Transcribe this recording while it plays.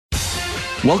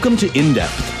Welcome to In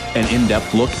Depth, an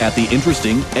in-depth look at the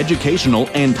interesting, educational,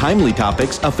 and timely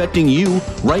topics affecting you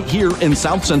right here in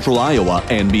South Central Iowa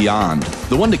and beyond.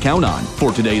 The one to count on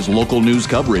for today's local news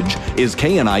coverage is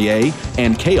KNIA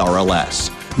and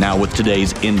KRLS. Now with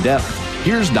today's In Depth,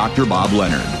 here's Dr. Bob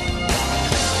Leonard.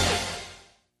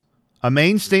 A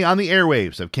mainstay on the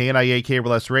airwaves of KNIA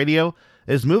KRLS Radio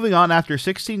is moving on after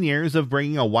 16 years of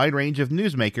bringing a wide range of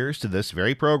newsmakers to this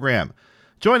very program.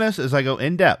 Join us as I go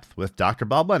in depth with Dr.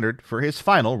 Bob Leonard for his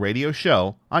final radio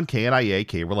show on KNIA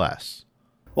KRLS.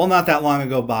 Well, not that long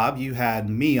ago, Bob, you had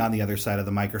me on the other side of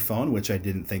the microphone, which I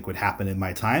didn't think would happen in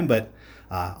my time, but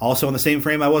also in the same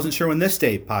frame, I wasn't sure when this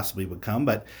day possibly would come,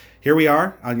 but here we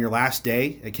are on your last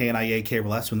day at KNIA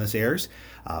KRLS when this airs.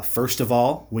 First of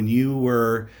all, when you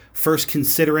were first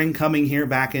considering coming here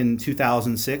back in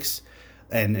 2006,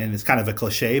 and it's kind of a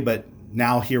cliche, but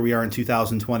now here we are in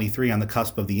 2023 on the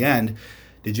cusp of the end.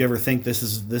 Did you ever think this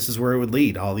is where it would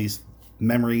lead, all these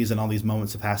memories and all these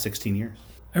moments of past 16 years?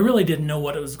 I really didn't know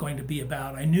what it was going to be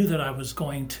about. I knew that I was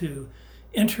going to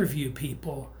interview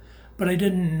people, but I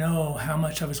didn't know how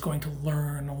much I was going to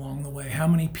learn along the way, how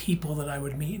many people that I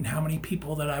would meet and how many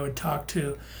people that I would talk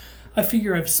to. I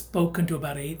figure I've spoken to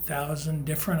about 8,000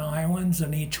 different Iowans,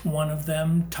 and each one of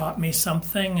them taught me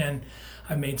something, and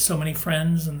I've made so many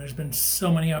friends, and there's been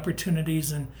so many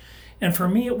opportunities, and for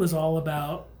me it was all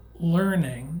about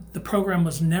learning. The program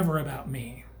was never about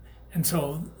me. And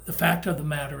so the fact of the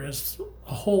matter is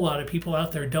a whole lot of people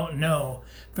out there don't know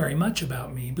very much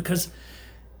about me, because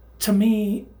to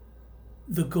me,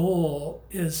 the goal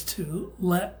is to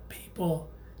let people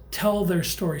tell their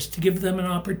stories, to give them an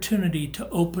opportunity to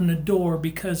open a door,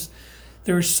 because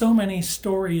there are so many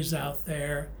stories out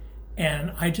there,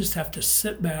 and I just have to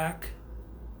sit back,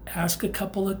 ask a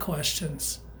couple of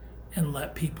questions, and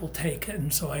let people take it.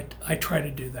 And so I try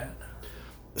to do that.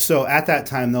 So at that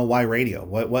time, though, why radio?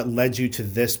 What led you to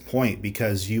this point?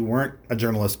 Because you weren't a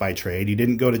journalist by trade. You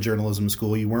didn't go to journalism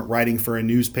school. You weren't writing for a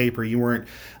newspaper. You weren't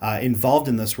involved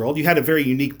in this world. You had a very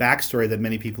unique backstory that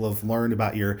many people have learned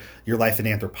about your life in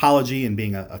anthropology and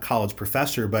being a college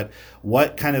professor. But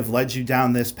what kind of led you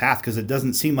down this path? Because it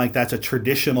doesn't seem like that's a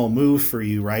traditional move for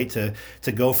you, right?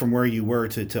 To go from where you were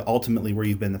to ultimately where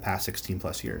you've been the past 16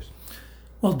 plus years.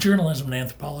 Well, journalism and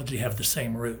anthropology have the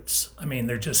same roots. I mean,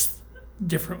 they're just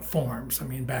different forms. I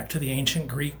mean, back to the ancient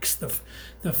Greeks, the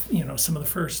some of the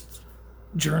first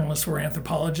journalists were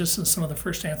anthropologists, and some of the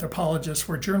first anthropologists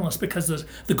were journalists, because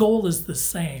the goal is the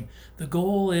same. The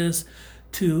goal is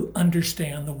to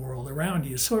understand the world around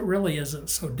you. So it really isn't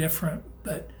so different.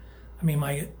 But I mean,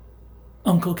 my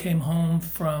uncle came home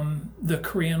from the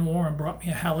Korean War and brought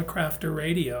me a Hallicrafter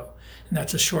radio, and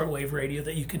that's a shortwave radio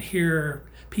that you can hear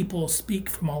people speak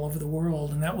from all over the world,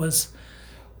 and that was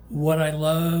what I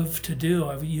love to do.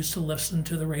 I used to listen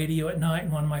to the radio at night,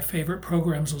 and one of my favorite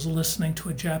programs was listening to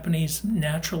a Japanese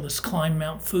naturalist climb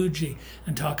Mount Fuji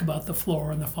and talk about the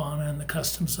flora and the fauna and the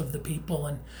customs of the people.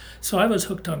 And so I was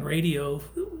hooked on radio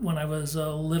when I was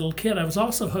a little kid. I was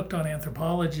also hooked on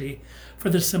anthropology for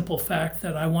the simple fact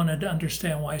that I wanted to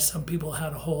understand why some people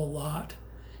had a whole lot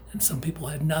and some people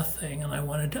had nothing, and I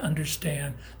wanted to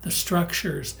understand the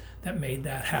structures that made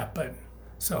that happen.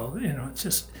 So,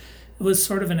 it was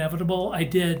sort of inevitable. I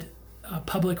did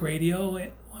public radio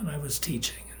when I was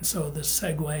teaching. And so the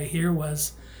segue here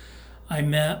was I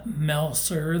met Mel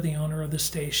Sir, the owner of the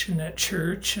station, at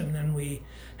church. And then we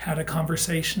had a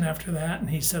conversation after that.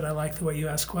 And he said, I like the way you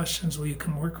ask questions. Will you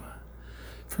come work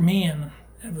for me? And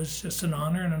it was just an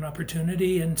honor and an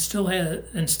opportunity, and still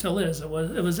is. It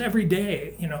was every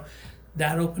day,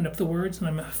 that opened up the words. And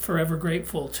I'm forever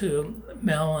grateful to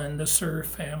Mel and the Sir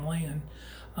family and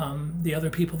the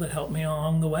other people that helped me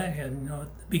along the way. And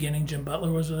at the beginning, Jim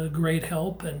Butler was a great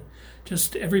help, and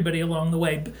just everybody along the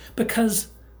way, because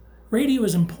radio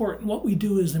is important. What we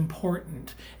do is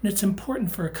important, and it's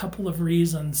important for a couple of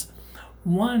reasons.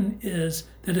 One is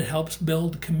that it helps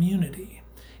build community.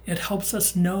 It helps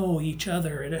us know each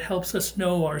other. It helps us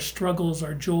know our struggles,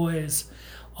 our joys,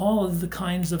 all of the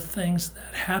kinds of things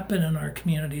that happen in our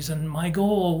communities. And my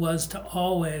goal was to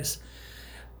always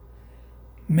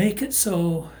make it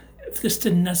so, if this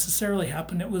didn't necessarily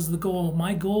happen, it was the goal.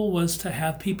 My goal was to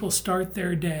have people start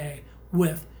their day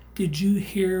with, did you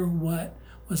hear what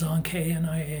was on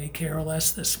KNIA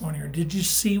KRLS this morning? Or did you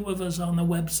see what was on the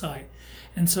website?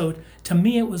 And so to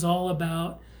me, it was all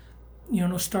about,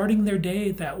 starting their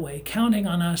day that way, counting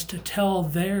on us to tell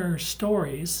their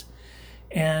stories.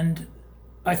 And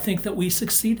I think that we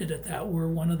succeeded at that. We're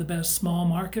one of the best small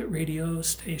market radio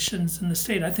stations in the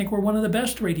state. I think we're one of the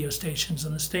best radio stations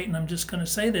in the state, and I'm just going to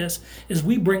say this, is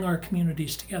we bring our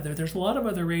communities together. There's a lot of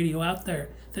other radio out there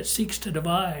that seeks to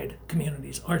divide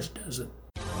communities. Ours doesn't.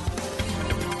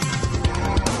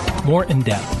 More in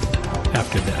depth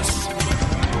after this.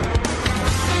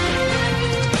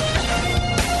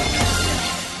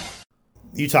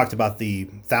 You talked about the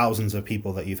thousands of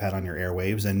people that you've had on your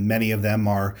airwaves, and many of them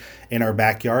are in our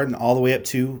backyard and all the way up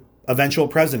to eventual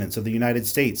presidents of the United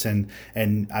States, and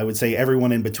I would say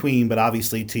everyone in between. But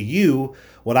obviously to you,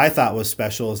 what I thought was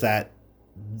special is that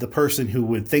the person who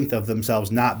would think of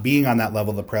themselves not being on that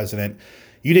level of the president,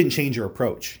 you didn't change your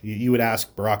approach. You would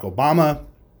ask Barack Obama,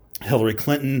 Hillary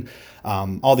Clinton,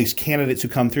 all these candidates who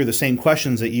come through the same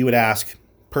questions that you would ask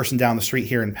person down the street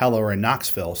here in Pella or in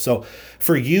Knoxville. So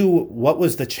for you, what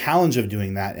was the challenge of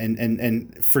doing that?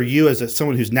 And for you as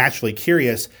someone who's naturally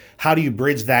curious, how do you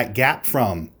bridge that gap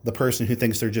from the person who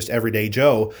thinks they're just everyday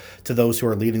Joe to those who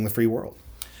are leading the free world?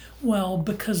 Well,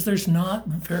 because there's not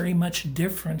very much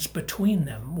difference between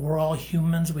them. We're all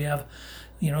humans. We have,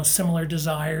 similar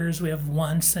desires. We have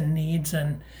wants and needs,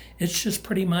 and it's just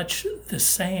pretty much the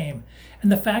same.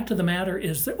 And the fact of the matter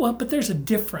is that, but there's a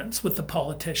difference with the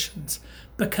politicians,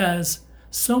 because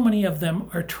so many of them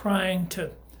are trying to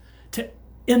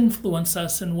influence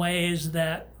us in ways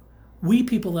that we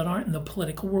people that aren't in the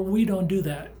political world, we don't do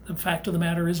that. The fact of the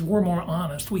matter is we're more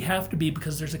honest. We have to be,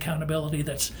 because there's accountability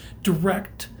that's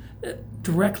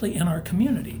directly in our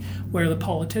community, where the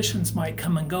politicians might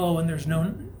come and go and there's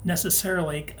no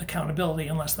necessarily accountability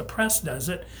unless the press does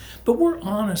it. But we're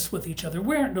honest with each other.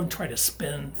 We don't try to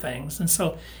spin things. And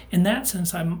so in that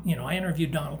sense, I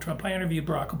interviewed Donald Trump, I interviewed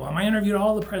Barack Obama, I interviewed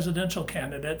all the presidential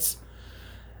candidates.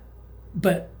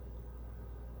 But,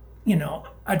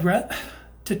 I'd rather,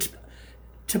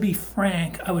 to be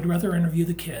frank, I would rather interview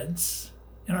the kids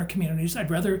in our communities. I'd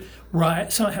rather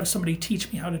have somebody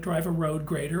teach me how to drive a road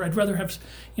grader. I'd rather have,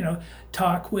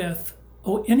 talk with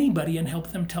anybody and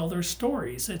help them tell their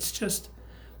stories. It's just,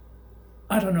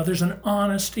 I don't know, there's an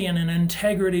honesty and an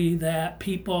integrity that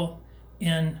people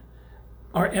in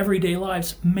our everyday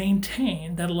lives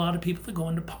maintain that a lot of people that go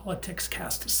into politics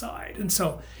cast aside. And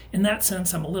so in that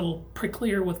sense, I'm a little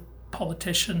pricklier with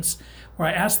politicians, where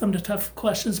I ask them the tough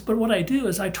questions, but what I do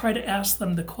is I try to ask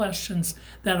them the questions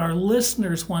that our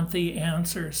listeners want the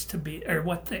answers to be, or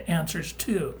what the answers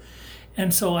to.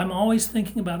 And so I'm always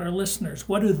thinking about our listeners.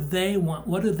 What do they want?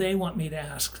 What do they want me to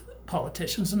ask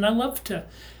politicians? And I love to,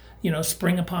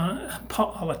 spring upon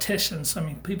politicians. I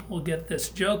mean, people will get this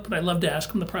joke, but I love to ask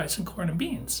them the price in corn and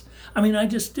beans. I mean, I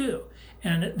just do.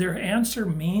 And their answer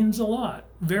means a lot.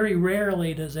 Very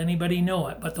rarely does anybody know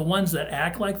it, but the ones that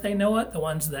act like they know it, the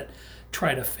ones that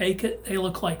try to fake it, they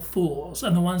look like fools.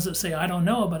 And the ones that say, I don't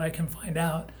know, but I can find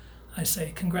out, I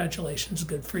say, congratulations,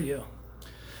 good for you.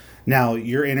 Now,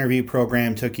 your interview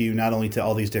program took you not only to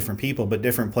all these different people, but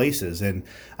different places. And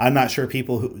I'm not sure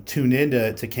people who tune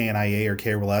into KNIA or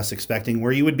KRLS expecting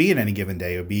where you would be in any given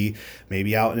day. It would be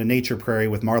maybe out in a nature prairie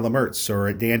with Marla Mertz, or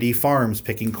at Dandy Farms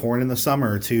picking corn in the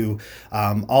summer, to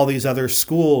all these other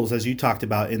schools, as you talked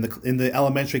about, in the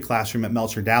elementary classroom at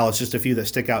Melcher Dallas, just a few that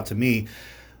stick out to me.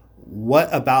 What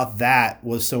about that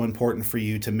was so important for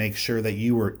you to make sure that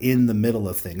you were in the middle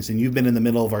of things? And you've been in the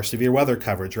middle of our severe weather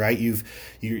coverage, right?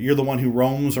 You're the one who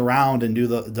roams around and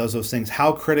does those things.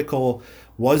 How critical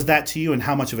was that to you, and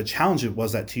how much of a challenge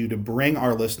was that to you to bring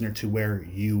our listener to where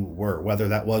you were, whether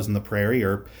that was in the prairie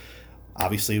or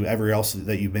obviously everywhere else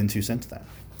that you've been to since then?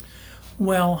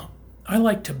 Well, I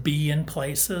like to be in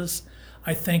places.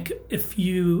 I think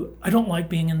I don't like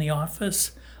being in the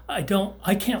office. I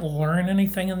can't learn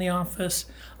anything in the office.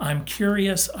 I'm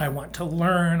curious. I want to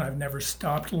learn. I've never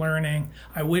stopped learning.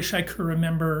 I wish I could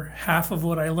remember half of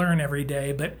what I learn every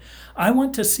day, but I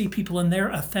want to see people in their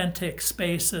authentic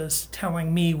spaces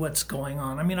telling me what's going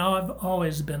on. I mean, I've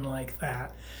always been like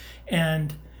that.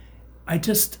 And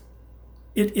it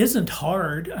isn't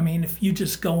hard. I mean, if you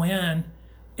just go in,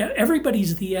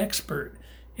 everybody's the expert.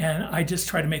 And I just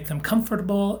try to make them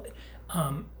comfortable.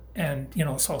 And,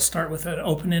 so I'll start with an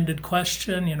open-ended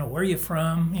question, where are you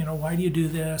from? Why do you do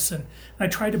this? And I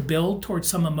try to build towards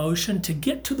some emotion to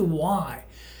get to the why.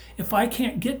 If I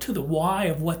can't get to the why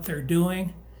of what they're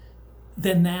doing,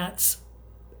 then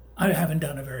I haven't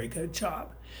done a very good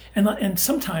job. And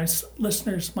sometimes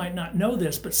listeners might not know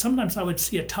this, but sometimes I would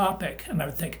see a topic and I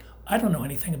would think, I don't know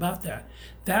anything about that.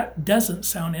 That doesn't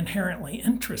sound inherently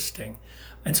interesting.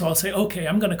 And so I'll say, okay,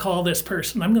 I'm going to call this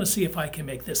person. I'm going to see if I can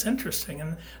make this interesting.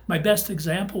 And my best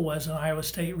example was an Iowa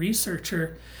State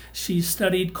researcher. She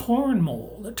studied corn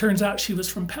mold. It turns out she was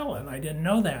from Pella, and I didn't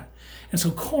know that. And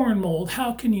so corn mold,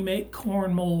 how can you make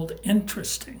corn mold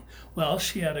interesting? Well,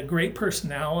 she had a great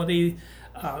personality,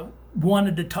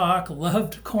 wanted to talk,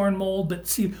 loved corn mold. But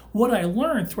see, what I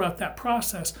learned throughout that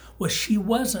process was she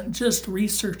wasn't just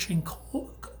researching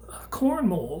corn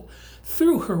mold.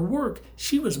 Through her work,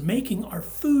 she was making our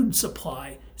food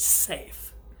supply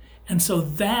safe. And so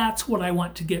that's what I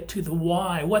want to get to, the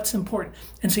why, what's important.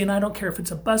 And see, and I don't care if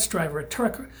it's a bus driver, a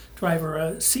truck driver,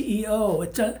 a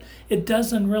CEO, it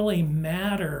doesn't really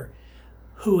matter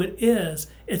who it is.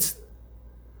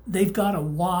 They've got a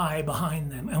why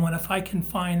behind them. And if I can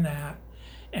find that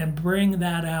and bring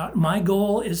that out, my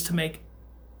goal is to make,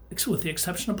 with the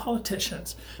exception of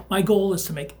politicians, my goal is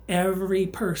to make every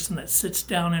person that sits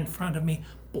down in front of me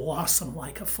blossom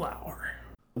like a flower.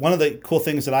 One of the cool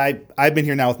things that I've been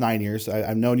here now with 9 years.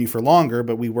 I've known you for longer,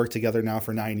 but we worked together now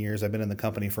for 9 years. I've been in the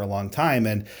company for a long time,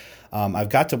 and I've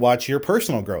got to watch your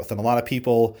personal growth. And a lot of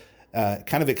people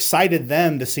kind of excited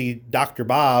them to see Dr.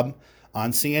 Bob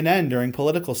on CNN during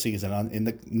political season, in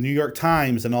the New York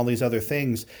Times and all these other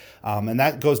things. And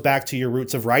that goes back to your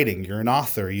roots of writing. You're an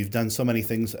author. You've done so many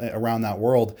things around that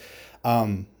world.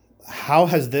 How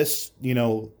has this,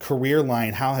 career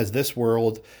line, how has this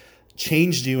world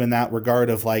changed you in that regard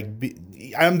of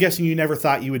I'm guessing you never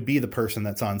thought you would be the person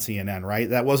that's on CNN, right?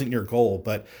 That wasn't your goal,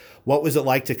 but what was it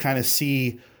like to kind of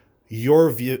see your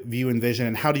view and vision,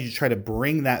 and how did you try to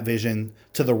bring that vision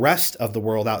to the rest of the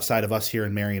world outside of us here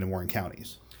in Marion and Warren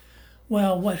counties?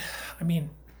 Well,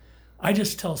 I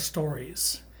just tell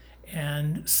stories.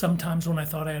 And sometimes when I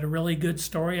thought I had a really good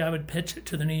story, I would pitch it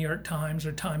to the New York Times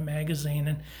or Time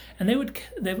Magazine, and they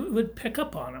would pick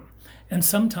up on them. And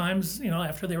sometimes,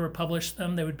 after they were published,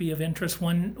 they would be of interest.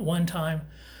 One time,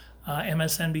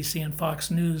 MSNBC and Fox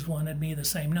News wanted me the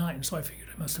same night, and so I figured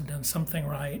I must have done something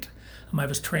right. I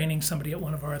was training somebody at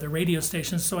one of our other radio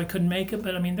stations, so I couldn't make it.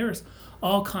 But there's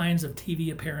all kinds of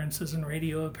TV appearances and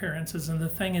radio appearances, and the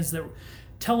thing is that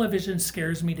television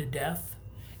scares me to death,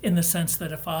 in the sense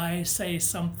that if I say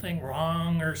something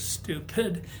wrong or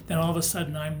stupid, then all of a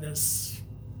sudden I'm this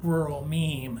rural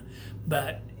meme.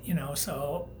 But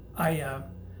so I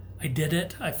did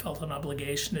it. I felt an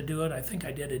obligation to do it. I think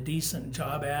I did a decent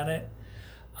job at it.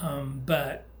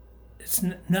 But it's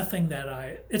nothing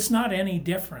it's not any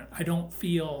different. I don't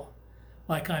feel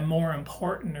like I'm more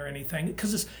important or anything,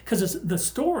 because it's the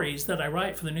stories that I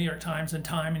write for the New York Times and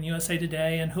Time and USA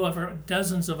Today and whoever,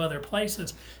 dozens of other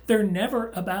places, they're never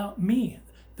about me.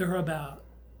 They're about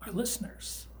our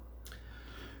listeners.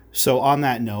 So on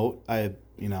that note,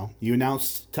 you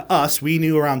announced to us, we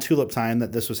knew around tulip time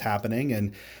that this was happening,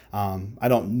 and I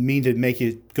don't mean to make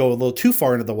you go a little too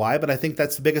far into the why, but I think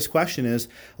that's the biggest question. Is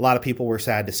a lot of people were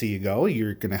sad to see you go.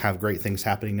 You're going to have great things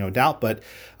happening, no doubt, but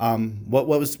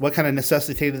what kind of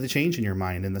necessitated the change in your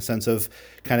mind, in the sense of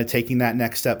kind of taking that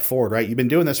next step forward, right? You've been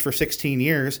doing this for 16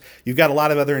 years. You've got a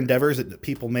lot of other endeavors that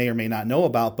people may or may not know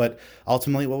about, but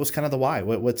ultimately, what was kind of the why?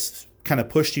 What's kind of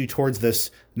pushed you towards this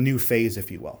new phase,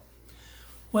 if you will?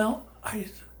 Well,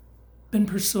 I've been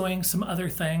pursuing some other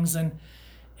things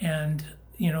and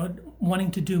wanting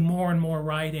to do more and more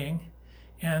writing,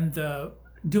 and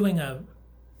doing a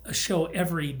show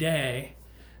every day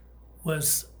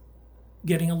was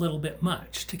getting a little bit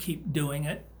much to keep doing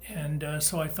it. And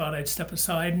so I thought I'd step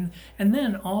aside. And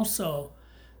then also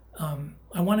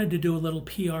I wanted to do a little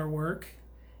PR work,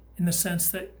 in the sense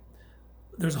that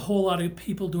there's a whole lot of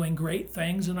people doing great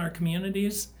things in our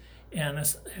communities, and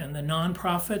the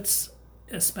nonprofits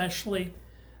especially.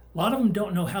 A lot of them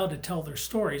don't know how to tell their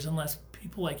stories unless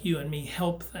people like you and me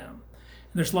help them.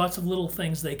 And there's lots of little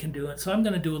things they can do. And so I'm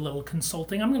going to do a little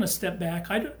consulting. I'm going to step back.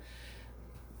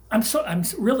 I'm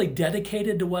really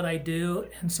dedicated to what I do,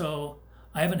 and so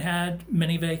I haven't had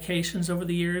many vacations over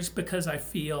the years, because I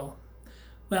feel,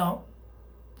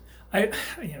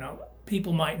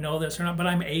 people might know this or not, but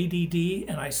I'm ADD,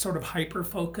 and I sort of hyper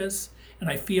focus, and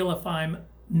I feel if I'm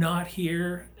not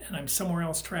here and I'm somewhere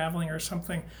else traveling or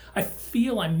something, I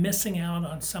feel I'm missing out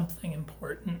on something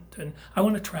important, and I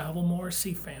want to travel more,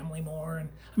 see family more. And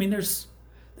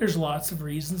there's lots of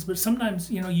reasons, but sometimes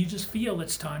you just feel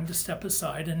it's time to step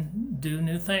aside and do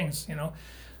new things.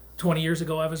 20 years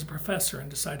ago I was a professor and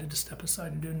decided to step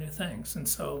aside and do new things, and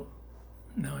so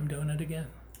now I'm doing it again.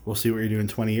 We'll see what you're doing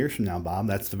 20 years from now, Bob.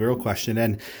 That's the real question.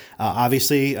 And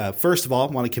obviously, first of all,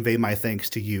 I want to convey my thanks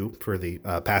to you for the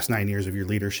past 9 years of your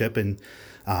leadership and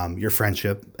your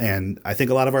friendship. And I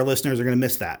think a lot of our listeners are going to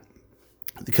miss that.